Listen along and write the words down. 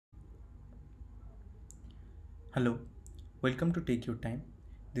Hello, welcome to Take Your Time.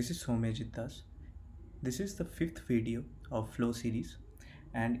 This is Somyajit Das. This is the fifth video of Flow series,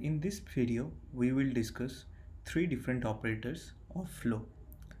 and in this video we will discuss three different operators of flow.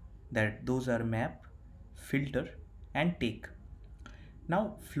 That those are map, filter, and take.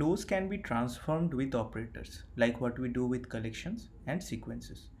 Now flows can be transformed with operators like what we do with collections and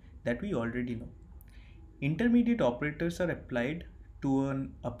sequences that we already know. Intermediate operators are applied to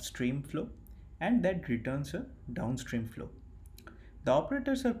an upstream flow and that returns a downstream flow. The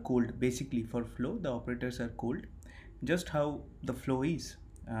operators are called basically for flow, the operators are called just how the flow is.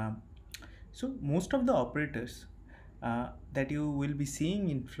 So most of the operators that you will be seeing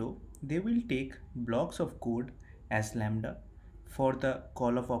in flow, they will take blocks of code as lambda for the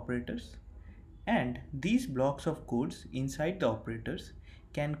call of operators, and these blocks of codes inside the operators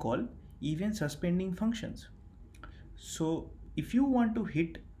can call even suspending functions. So if you want to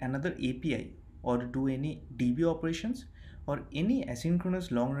hit another API or do any DB operations or any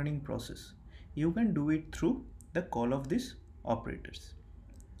asynchronous long running process, you can do it through the call of these operators.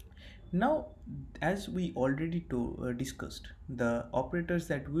 Now, as we already discussed, the operators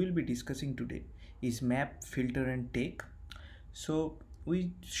that we will be discussing today is map, filter, and take. So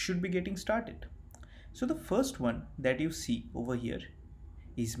we should be getting started. So the first one that you see over here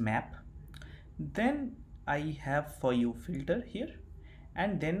is map. Then I have for you filter here,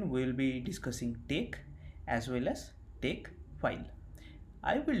 and then we'll be discussing take as well as TakeWhile.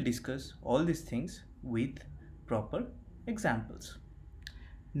 I will discuss all these things with proper examples.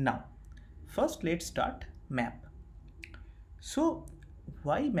 Now, first let's start map. So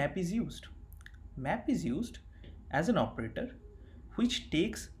why map is used? Map is used as an operator which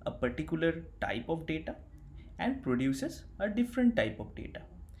takes a particular type of data and produces a different type of data,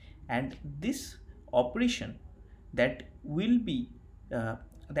 and this operation that will be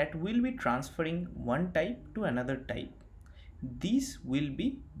transferring one type to another type, this will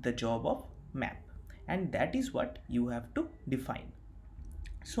be the job of map, and that is what you have to define.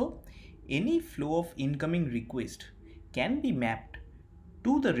 So any flow of incoming request can be mapped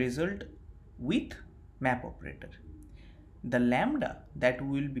to the result with map operator. The lambda that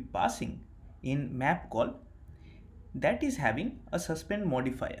we will be passing in map call, that is having a suspend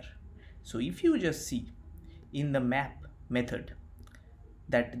modifier. So if you just see in the map method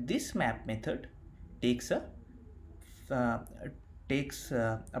that this map method takes a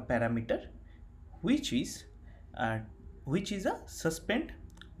parameter which is a suspend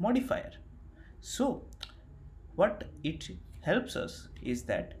modifier. So what it helps us is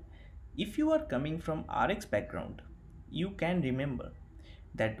that if you are coming from RX background, you can remember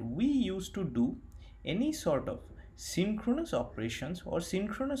that we used to do any sort of synchronous operations or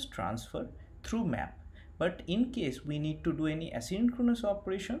synchronous transfer through map, but in case we need to do any asynchronous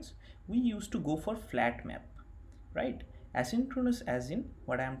operations, we used to go for flat map, right? Asynchronous, as in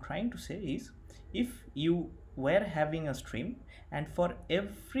what I am trying to say is, if you were having a stream and for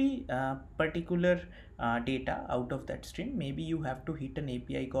every particular data out of that stream, maybe you have to hit an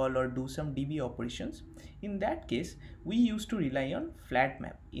API call or do some DB operations. In that case, we used to rely on flat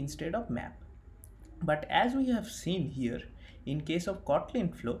map instead of map. But as we have seen here, in case of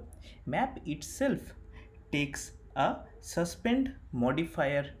Kotlin Flow, map itself takes a suspend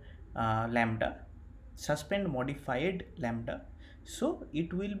modifier suspend modified lambda. So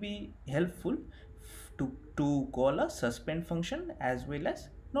it will be helpful to call a suspend function as well as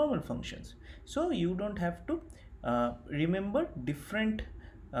normal functions. So you don't have to remember different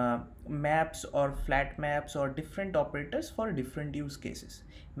maps or flat maps or different operators for different use cases.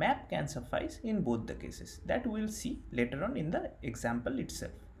 Map can suffice in both the cases, that we'll see later on in the example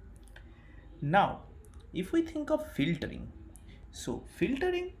itself. Now if we think of filtering, so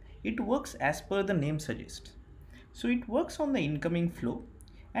filtering, it works as per the name suggests. So it works on the incoming flow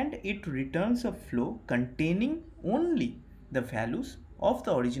and it returns a flow containing only the values of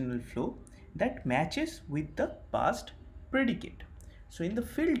the original flow that matches with the past predicate. So in the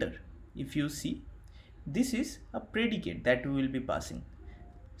filter, if you see, this is a predicate that we will be passing.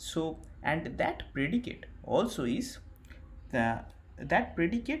 So, and that predicate also is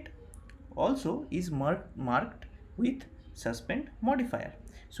marked with suspend modifier.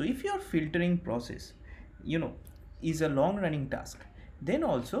 So if your filtering process, is a long running task, then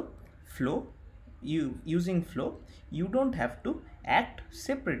also flow, using flow, you don't have to act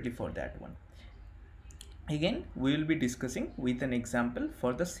separately for that one. Again, we will be discussing with an example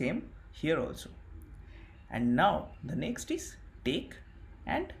for the same here also. And now the next is take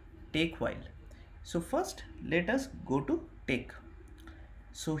and TakeWhile. So first let us go to take.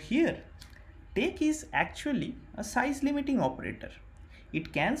 So here take is actually a size limiting operator.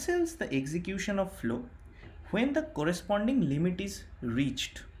 It cancels the execution of flow when the corresponding limit is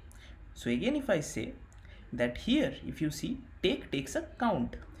reached. So again, if I say that here, if you see, takes a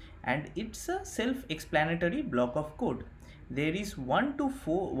count, and it's a self-explanatory block of code. There is 1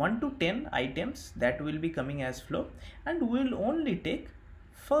 to 10 items that will be coming as flow, and we'll only take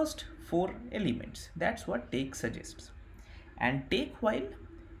first 4 elements. That's what take suggests. And TakeWhile,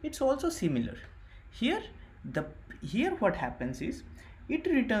 it's also similar. Here what happens is it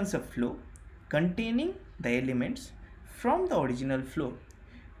returns a flow containing the elements from the original flow,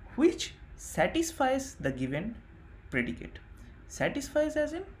 which satisfies the given predicate. Satisfies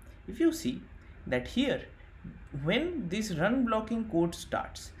as in, if you see that here, when this run blocking code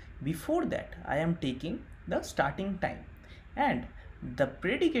starts, before that I am taking the starting time, and the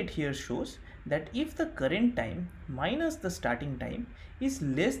predicate here shows that if the current time minus the starting time is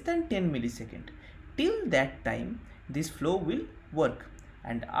less than 10 millisecond, till that time this flow will work,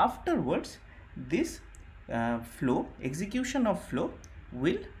 and afterwards this execution of flow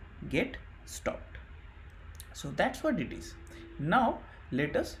will get stopped. So that's what it is. Now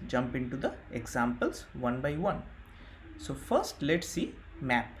let us jump into the examples one by one. So first let's see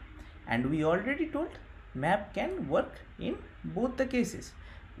map, and we already told map can work in both the cases,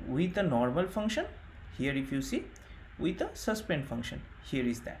 with a normal function here, if you see, with a suspend function here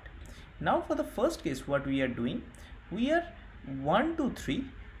is that. Now for the first case, what we are doing, we are 1 to 3,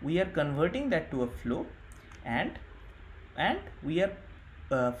 we are converting that to a flow, and we are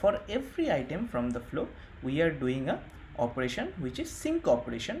for every item from the flow we are doing a operation which is sync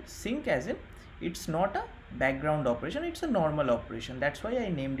operation. Sync as in, it's not a background operation, it's a normal operation. That's why I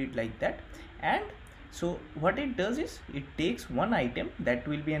named it like that. And so what it does is, it takes one item that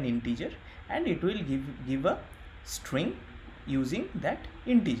will be an integer, and it will give a string using that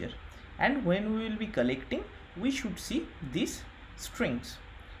integer, and when we will be collecting, we should see these strings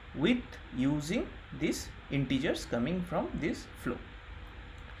with using these integers coming from this flow.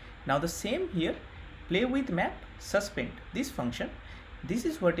 Now the same here, play with map suspend, this function, this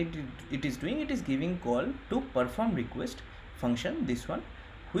is what it is doing. It is giving call to perform request function, this one,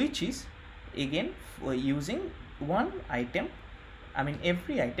 which is again using one item, I mean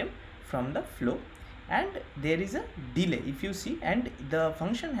every item from the flow, and there is a delay, if you see, and the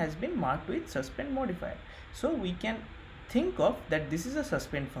function has been marked with suspend modifier. So we can think of that this is a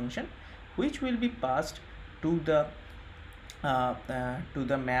suspend function which will be passed to the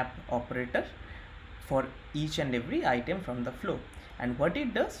map operator for each and every item from the flow. And what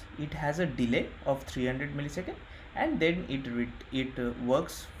it does, it has a delay of 300 milliseconds, and then it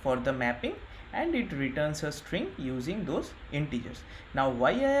works for the mapping, and it returns a string using those integers. Now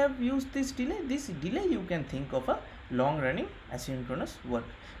why I have used this delay? This delay you can think of a long running asynchronous work.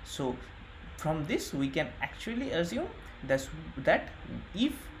 So from this we can actually assume that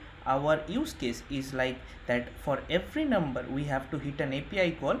if our use case is like that, for every number we have to hit an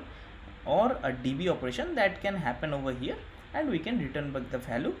API call or a DB operation, that can happen over here, and we can return back the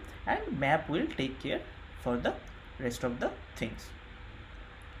value, and map will take care for the rest of the things.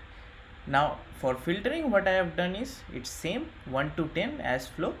 Now for filtering, what I have done is, it's same 1 to 10 as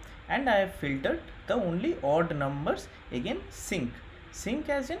flow, and I have filtered the only odd numbers, again sync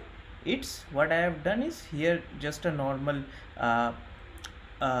as in, it's what I have done is here just a normal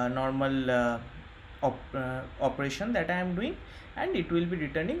operation that I am doing, and it will be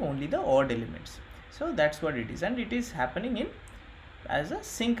returning only the odd elements. So that's what it is, and it is happening in as a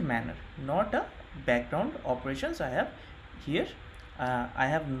sync manner, not a background operations. I have here I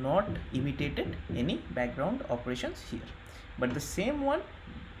have not imitated any background operations here, but the same one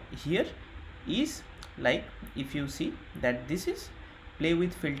here is like, if you see that this is play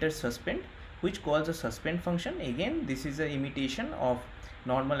with filter suspend, which calls a suspend function. Again this is a imitation of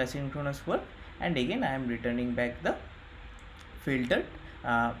normal asynchronous work, and again I am returning back the filtered,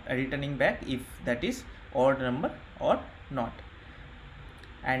 returning back if that is odd number or not.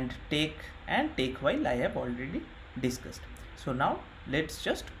 And TakeWhile I have already discussed. So now let's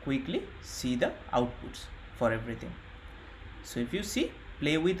just quickly see the outputs for everything. So if you see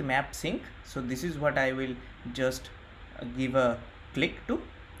play with map sync, so this is what I will just give a click to.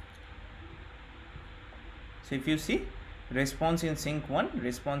 So if you see response in sync 1,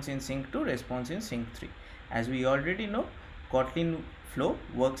 response in sync 2, response in sync 3. As we already know, Kotlin Flow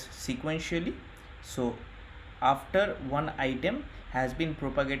works sequentially. So after one item has been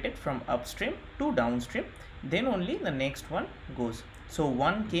propagated from upstream to downstream, then only the next one goes. So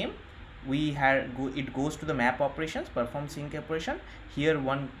one came, it goes to the map operations, perform sync operation. Here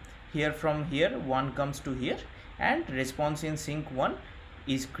one, here from here one comes to here, and response in sync 1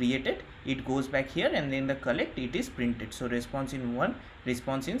 is created, it goes back here, and then the collect, it is printed. So response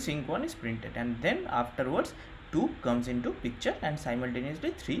in sync 1 is printed, and then afterwards 2 comes into picture, and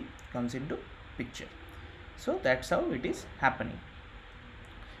simultaneously 3 comes into picture. So that's how it is happening.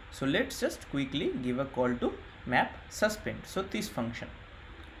 So let's just quickly give a call to map suspend. So this function,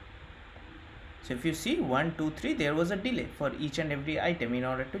 so if you see 1 2 3, there was a delay for each and every item in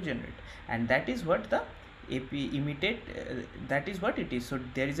order to generate, and that is what the AP imitate, that is what it is. So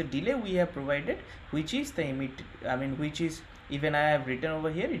there is a delay we have provided, which is the which is, even I have written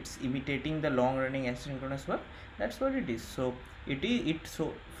over here, it's imitating the long running asynchronous work. That's what it is. So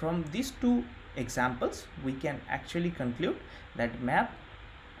so from these two examples we can actually conclude that map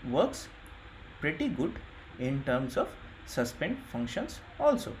works pretty good in terms of suspend functions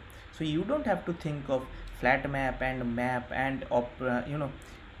also. So you don't have to think of flat map and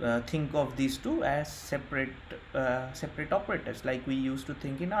think of these two as separate operators like we used to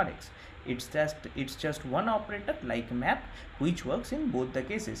think in RX. It's just one operator like map, which works in both the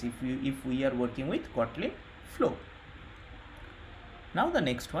cases if we are working with Kotlin Flow. Now the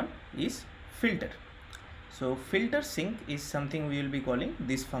next one is filter. So filter sync is something we will be calling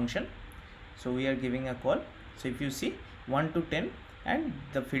this function. So we are giving a call. So if you see 1 to 10 and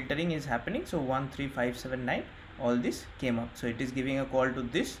the filtering is happening, so 1 3 5 7 9, all this came up. So it is giving a call to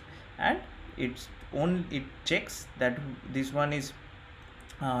this, and it checks that this one is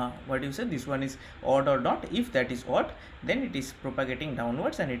this one is odd or not. If that is odd, then it is propagating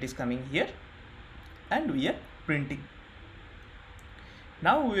downwards and it is coming here, and we are printing.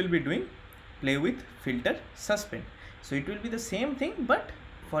 Now we will be doing play with filter suspend. So it will be the same thing, but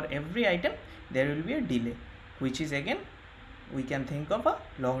for every item there will be a delay, which is again we can think of a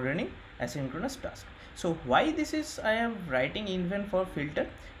long running asynchronous task. So why this is I am writing even for filter?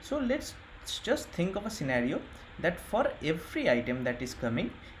 So let's just think of a scenario that for every item that is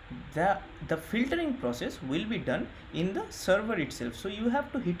coming, the filtering process will be done in the server itself. So you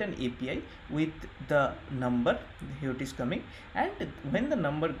have to hit an API with the number, here it is coming, and when the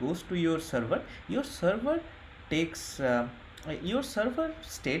number goes to your server takes your server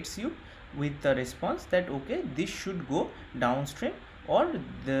states you with the response that okay, this should go downstream or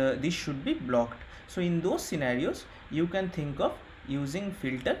this should be blocked. So in those scenarios you can think of using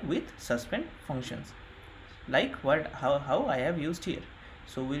filter with suspend functions, like how I have used here.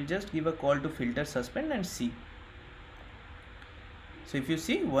 So we'll just give a call to filter suspend and see. So if you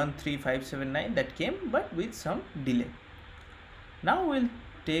see 1 3 5 7 9, that came but with some delay. Now we'll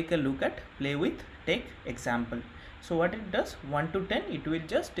take a look at play with take example. So what it does, 1 to 10, it will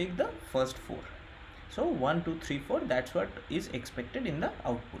just take the first 4. So 1 2 3 4, that's what is expected in the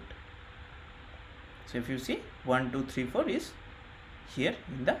output. So if you see 1 2 3 4 is here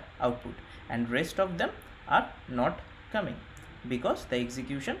in the output, and rest of them are not coming because the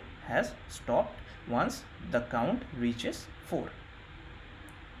execution has stopped once the count reaches 4.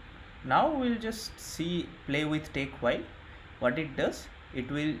 Now we'll just see play with TakeWhile. What it does, it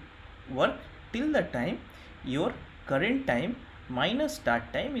will work till the time your current time minus start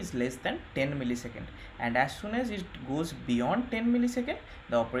time is less than 10 millisecond, and as soon as it goes beyond 10 millisecond,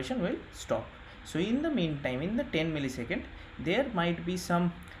 the operation will stop. So in the meantime, in the 10 millisecond, there might be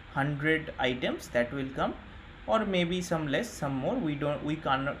some 100 items that will come, or maybe some less, some more. We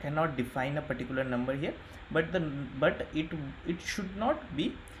cannot define a particular number here, but it should not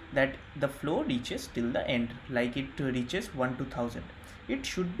be that the flow reaches till the end, like it reaches 1 to 1000. It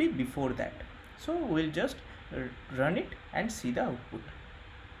should be before that. So we'll just run it and see the output.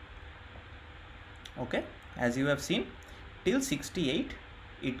 Okay, as you have seen, till 68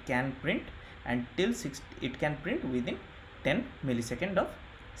 it can print, and till 60 it can print within 10 millisecond of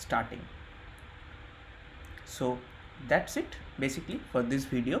starting. So that's it basically for this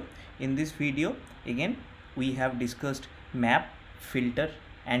video. In this video again we have discussed map, filter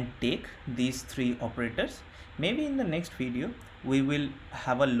and take, these three operators. Maybe in the next video we will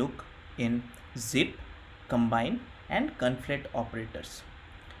have a look in zip, combine and conflate operators.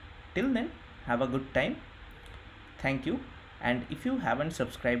 Till then, have a good time. Thank you, and if you haven't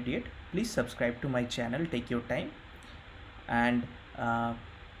subscribed yet, please subscribe to my channel TechUrTime, and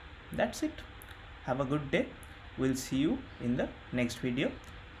that's it. Have a good day. We'll see you in the next video.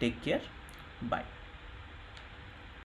 Take care. Bye.